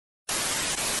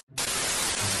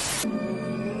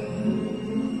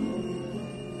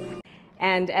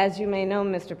And as you may know,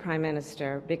 Mr. Prime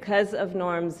Minister, because of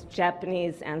Norm's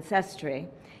Japanese ancestry,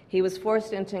 he was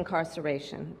forced into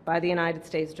incarceration by the United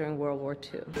States during World War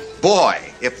II. Boy,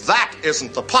 if that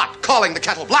isn't the pot calling the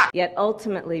kettle black! Yet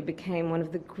ultimately became one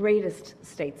of the greatest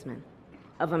statesmen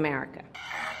of America.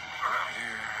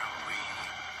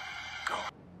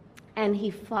 And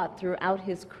he fought throughout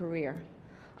his career,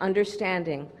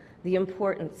 understanding the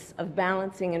importance of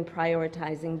balancing and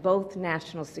prioritizing both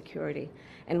national security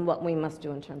and what we must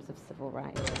do in terms of civil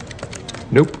rights.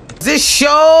 Nope. This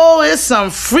show is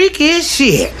some freaky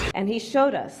shit. And he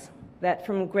showed us that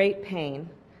from great pain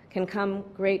can come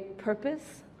great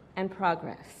purpose and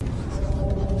progress.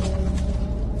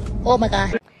 Oh my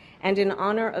God. And in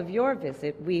honor of your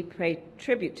visit, we pay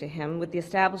tribute to him with the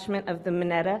establishment of the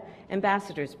Mineta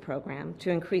Ambassadors Program to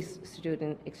increase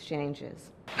student exchanges.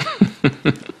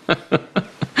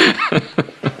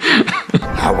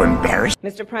 How embarrassing.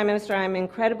 Mr. Prime Minister, I am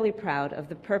incredibly proud of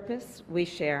the purpose we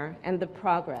share and the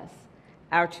progress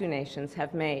our two nations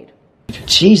have made.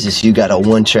 Jesus, you got a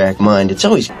one-track mind. It's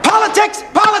always Politics!